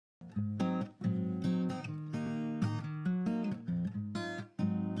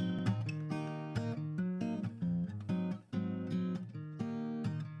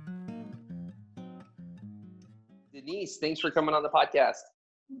Denise, thanks for coming on the podcast.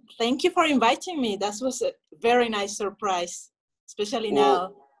 Thank you for inviting me. That was a very nice surprise, especially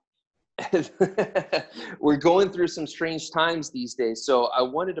now. We're going through some strange times these days, so I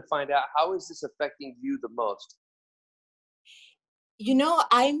wanted to find out, how is this affecting you the most? You know,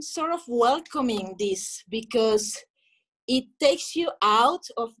 I'm sort of welcoming this because it takes you out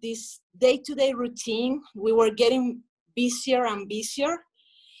of this day-to-day routine. We were getting busier and busier.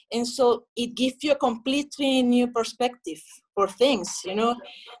 And so it gives you a completely new perspective for things. You know,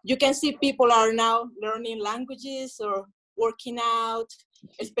 you can see people are now learning languages or working out,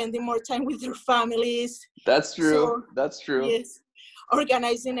 spending more time with their families. That's true. That's true. Yes,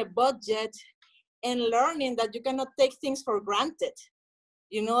 organizing a budget and learning that you cannot take things for granted.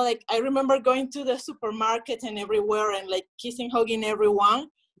 You know, like I remember going to the supermarket and everywhere and like kissing, hugging everyone.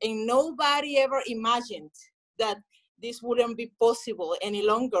 And nobody ever imagined that this wouldn't be possible any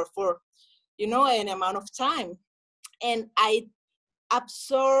longer for, you know, an amount of time. And I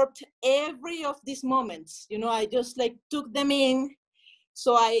absorbed every of these moments. You know, I just like took them in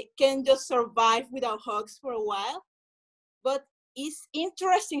so I can just survive without hugs for a while. But it's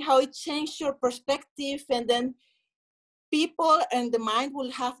interesting how it changed your perspective, and then people and the mind will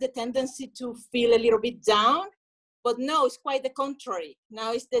have the tendency to feel a little bit down, but no, it's quite the contrary.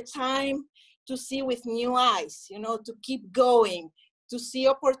 Now is the time to see with new eyes, you know, to keep going, to see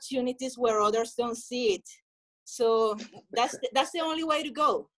opportunities where others don't see it. So that's the only way to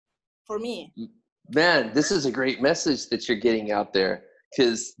go for me. Man, this is a great message that you're getting out there,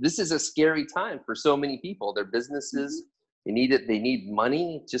 because this is a scary time for so many people. Their businesses, they need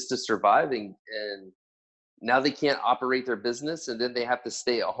money just to survive, and now they can't operate their business, and then they have to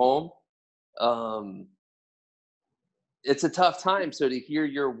stay at home. It's a tough time. So to hear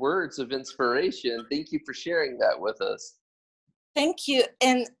your words of inspiration, thank you for sharing that with us. Thank you.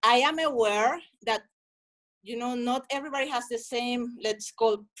 And I am aware that, you know, not everybody has the same, let's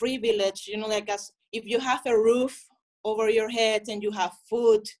call privilege, you know, like as if you have a roof over your head and you have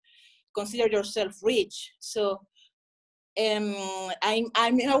food, consider yourself rich. So I'm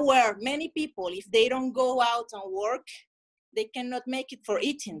aware many people, if they don't go out and work, they cannot make it for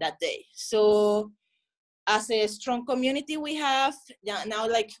eating that day. So as a strong community we have now,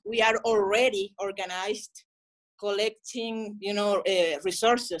 like we are already organized, collecting, you know,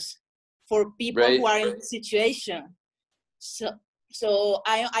 resources for people who are in the situation. So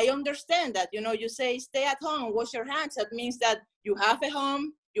I understand that, you know, you say stay at home, wash your hands. That means that you have a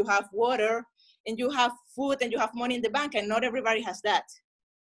home, you have water, and you have food, and you have money in the bank, and not everybody has that.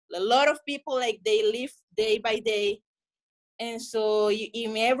 A lot of people, like, they live day by day. And so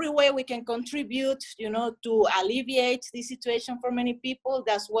in every way we can contribute, you know, to alleviate the situation for many people,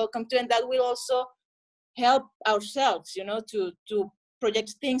 that's welcome too. And that will also help ourselves, you know, to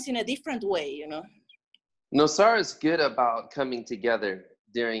project things in a different way, you know. Nosara is good about coming together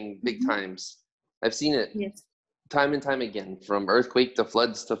during big times. I've seen it time and time again, from earthquake to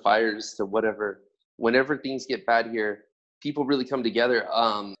floods to fires to whatever. Whenever things get bad here, people really come together.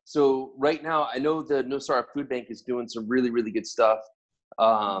 So right now, I know the Nosara Food Bank is doing some really, really good stuff.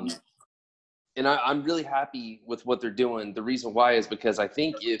 And I'm really happy with what they're doing. The reason why is because I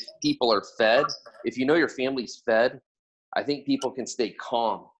think if people are fed, if you know your family's fed, I think people can stay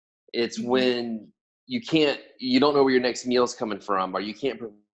calm. It's when you don't know where your next meal's coming from, or you can't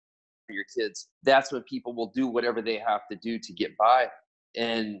provide for your kids. That's when people will do whatever they have to do to get by.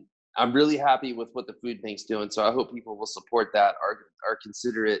 And I'm really happy with what the food bank's doing. So I hope people will support that or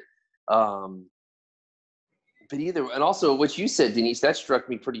consider it. But and also what you said, Denise, that struck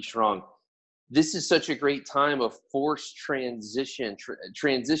me pretty strong. This is such a great time of forced transition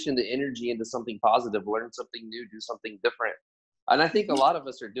the energy into something positive, learn something new, do something different. And I think a lot of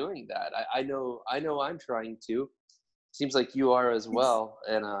us are doing that. I know I'm trying to. Seems like you are as well.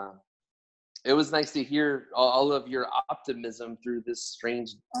 And it was nice to hear all of your optimism through this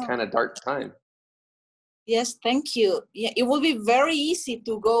strange kind of dark time. Yes, thank you. Yeah, it will be very easy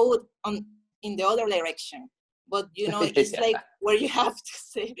to go in the other direction. But, you know, it's like where you have to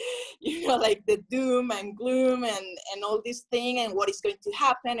say, you know, like the doom and gloom and all this thing, and what is going to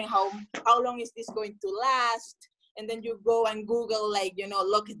happen, and how long is this going to last. And then you go and Google, like, you know,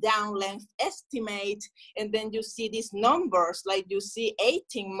 lockdown length estimate, and then you see these numbers, like you see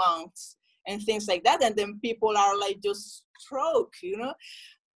 18 months and things like that. And then people are like just stroke, you know.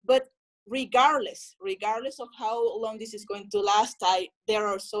 But regardless of how long this is going to last,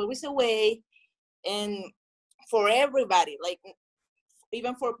 there is always a way. And for everybody, like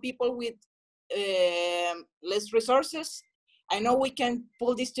even for people with less resources, I know we can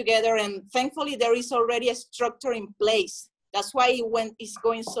pull this together, and thankfully there is already a structure in place. That's why it's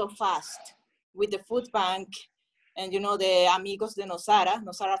going so fast with the food bank. and, the amigos de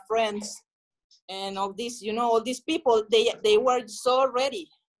Nosara friends, and all these, all these people, they were so ready,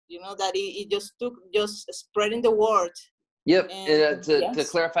 that it just took just spreading the word. Yep. And And to yes.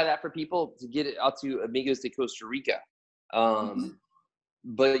 clarify that for people, to get it out to Amigos de Costa Rica.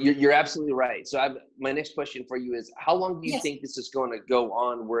 But you're absolutely right. So my next question for you is, how long do you think this is going to go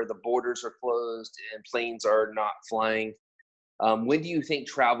on where the borders are closed and planes are not flying? When do you think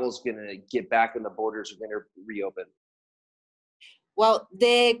travel is going to get back and the borders are going to reopen? Well,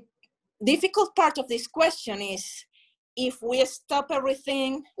 the difficult part of this question is, if we stop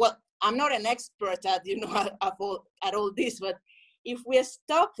everything, well, I'm not an expert at, at all this, but if we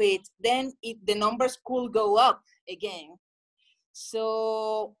stop it, then the numbers could go up again.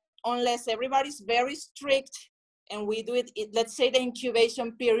 So unless everybody's very strict and we do it, let's say the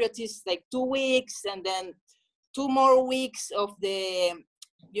incubation period is like 2 weeks, and then 2 more weeks of the,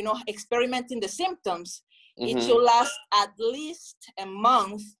 experimenting the symptoms, it should last at least a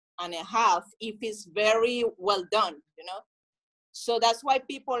month and a half if it's very well done, So that's why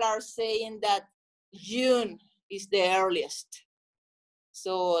people are saying that June is the earliest.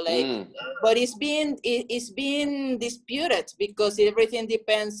 So but it's being disputed, because everything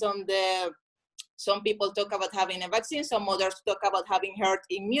depends on some people talk about having a vaccine, some others talk about having herd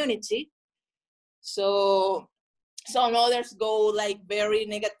immunity. So some others go like very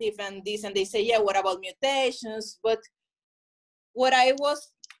negative and they say, yeah, what about mutations? But what I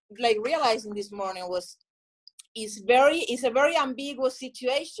was like realizing this morning was, it's a very ambiguous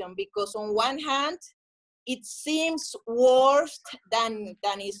situation, because on one hand, it seems worse than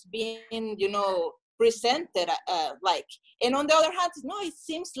is being, presented like. And on the other hand, no, it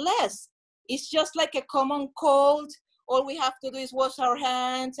seems less. It's just like a common cold. All we have to do is wash our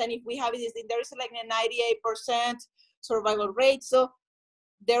hands, and if we have it, there is like a 98% survival rate. So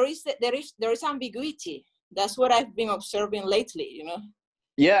there is ambiguity. That's what I've been observing lately,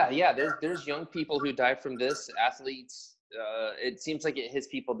 Yeah. There's young people who die from this, athletes. It seems like it hits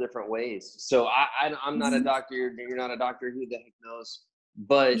people different ways. So I'm not a doctor. You're not a doctor. Who the heck knows?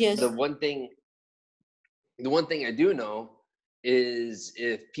 But the one thing I do know is,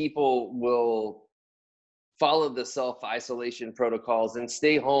 if people will follow the self-isolation protocols and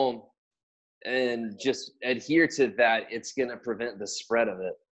stay home and just adhere to that, it's going to prevent the spread of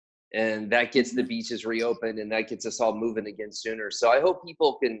it. And that gets the beaches reopened, and that gets us all moving again sooner. So I hope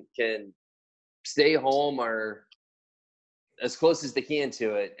people can stay home or as close as they can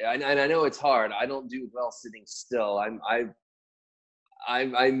to it. And I know it's hard. I don't do well sitting still.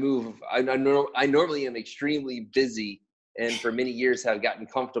 I move. I normally am extremely busy, and for many years have gotten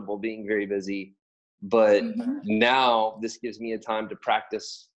comfortable being very busy. But now this gives me a time to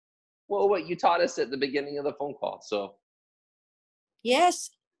practice, well, what you taught us at the beginning of the phone call. So yes.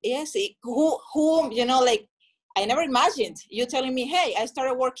 Who like, I never imagined you telling me, hey, I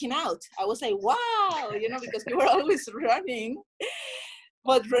started working out. I was like, wow, because you were always running,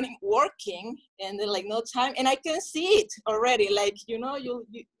 working, and then like no time. And I can see it already. Like, you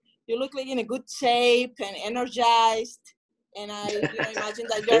look like in a good shape and energized. And I imagine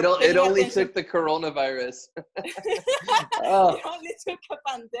that it only took the coronavirus. It only took a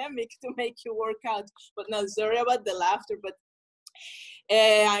pandemic to make you work out. But no, sorry about the laughter, but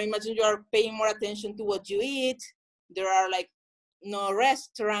I imagine you are paying more attention to what you eat. There are like no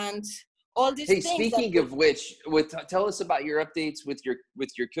restaurants, all these things. Hey, speaking of which, tell us about your updates with your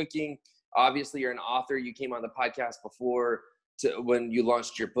cooking. Obviously, you're an author. You came on the podcast before when you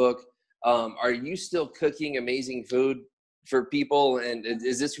launched your book. Are you still cooking amazing food for people? And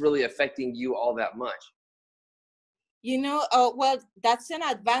is this really affecting you all that much? Well, that's an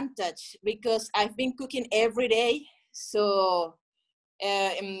advantage, because I've been cooking every day. So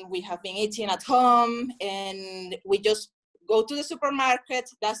and we have been eating at home, and we just go to the supermarket.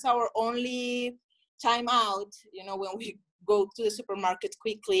 That's our only time out, when we go to the supermarket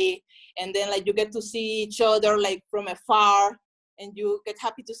quickly, and then like you get to see each other like from afar, and you get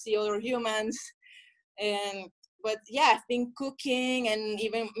happy to see other humans. But yeah, I've been cooking and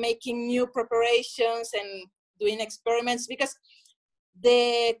even making new preparations and doing experiments, because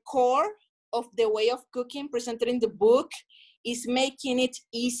the core of the way of cooking presented in the book is making it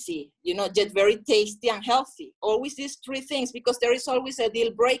easy, yet very tasty and healthy. Always these 3 things, because there is always a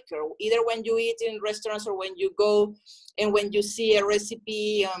deal breaker, either when you eat in restaurants or when you go and when you see a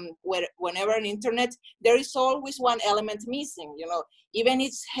recipe, whenever on internet, there is always one element missing, even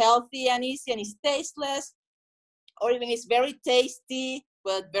it's healthy and easy and it's tasteless, or even it's very tasty,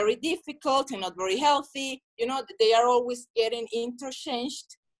 but very difficult and not very healthy, they are always getting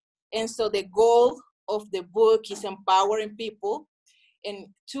interchanged. And so the goal of the book is empowering people and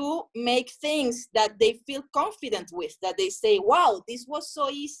to make things that they feel confident with, that they say, wow, this was so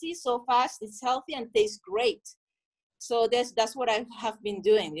easy, so fast, it's healthy and tastes great. So that's what I have been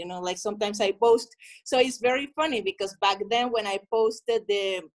doing, you know, like sometimes I post. So it's very funny because back then when I posted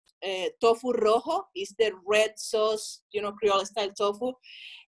the tofu rojo, is the red sauce, you know, Creole style tofu,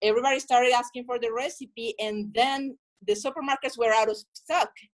 everybody started asking for the recipe, and then the supermarkets were out of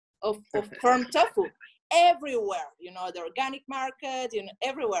stock of firm tofu everywhere, you know, the organic market, you know,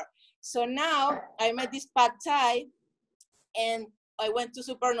 everywhere. So now I made this pad thai, and I went to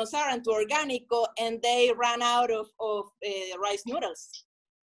Super Nosara and to Organico, and they ran out of rice noodles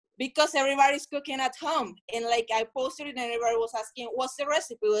because everybody's cooking at home. And like I posted it and everybody was asking, what's the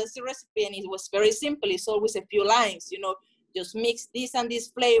recipe? What's the recipe? And it was very simple. It's always a few lines, you know, just mix this and these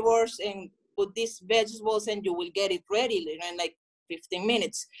flavors and put these vegetables and you will get it ready, you know, in like 15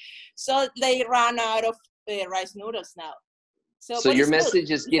 minutes. So they ran out of rice noodles now. So your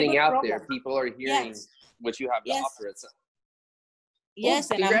message is getting out program. there. People are hearing Yes. what you have to Yes. offer. It's Yes,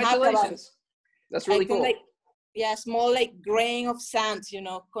 well, and I'm happy about it. congratulations. That's really cool. Like, yeah, small like grain of sand, you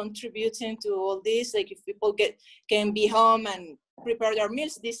know, contributing to all this. Like if people can be home and prepare their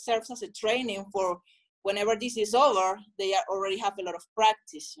meals, this serves as a training for whenever this is over, they already have a lot of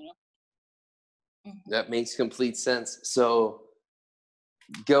practice, you know. Mm-hmm. That makes complete sense. So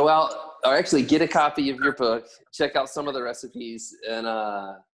go out, or actually get a copy of your book, check out some of the recipes, and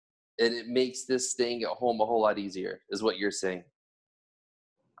it makes this staying at home a whole lot easier, is what you're saying.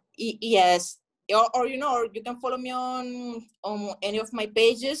 Yes, or you know, or you can follow me on any of my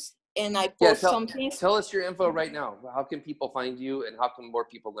pages, and I post some things. Tell us your info right now. How can people find you, and how can more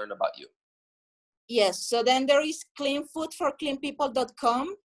people learn about you? Yes, so then there is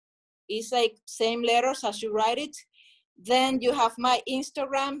cleanfoodforcleanpeople.com. It's like same letters as you write it. Then you have my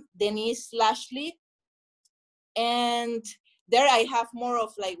Instagram, Denise Lashley, and there I have more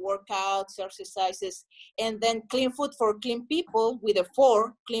of like workouts, exercises, and then Clean Food for Clean People with a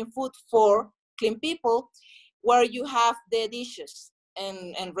 4, Clean Food for Clean People, where you have the dishes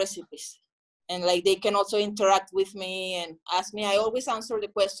and recipes. And like they can also interact with me and ask me. I always answer the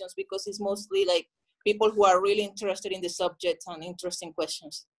questions because it's mostly like people who are really interested in the subject and interesting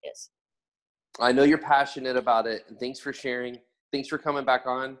questions. Yes. I know you're passionate about it, and thanks for sharing. Thanks for coming back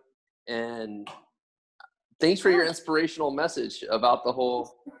on, and thanks for your inspirational message about the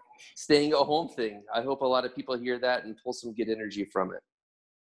whole staying at home thing. I hope a lot of people hear that and pull some good energy from it.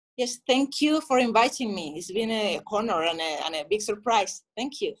 Yes, thank you for inviting me. It's been an honor and a big surprise.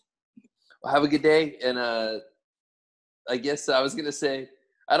 Thank you. Well, have a good day, and I guess I was going to say,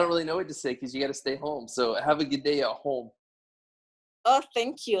 I don't really know what to say because you got to stay home. So have a good day at home. Oh,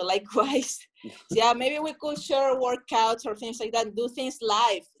 thank you. Likewise. Yeah, maybe we could share workouts or things like that. Do things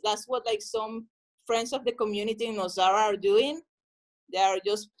live. That's what like some friends of the community in Nosara are doing. They are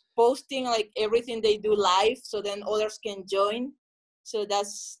just posting like everything they do live, so then others can join. So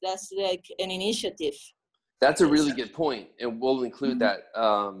that's like an initiative. That's a really good point, and we'll include that.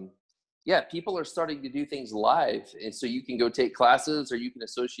 Yeah, people are starting to do things live, and so you can go take classes or you can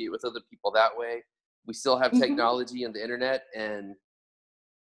associate with other people that way. We still have technology and the internet, and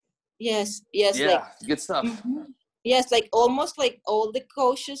yes, yeah, like, good stuff. Yes, like almost like all the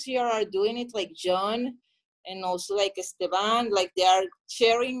coaches here are doing it, like John and also like Esteban, like they are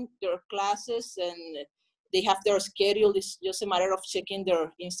sharing their classes and they have their schedule. It's just a matter of checking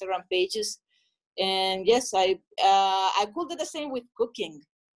their Instagram pages. And yes, I could do the same with cooking.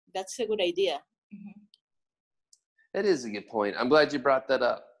 That's a good idea. That is a good point. I'm glad you brought that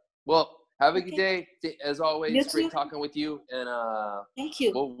up. Well, have a good day. As always, great talking with you. And thank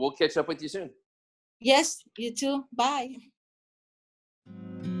you. We'll catch up with you soon. Yes, you too. Bye.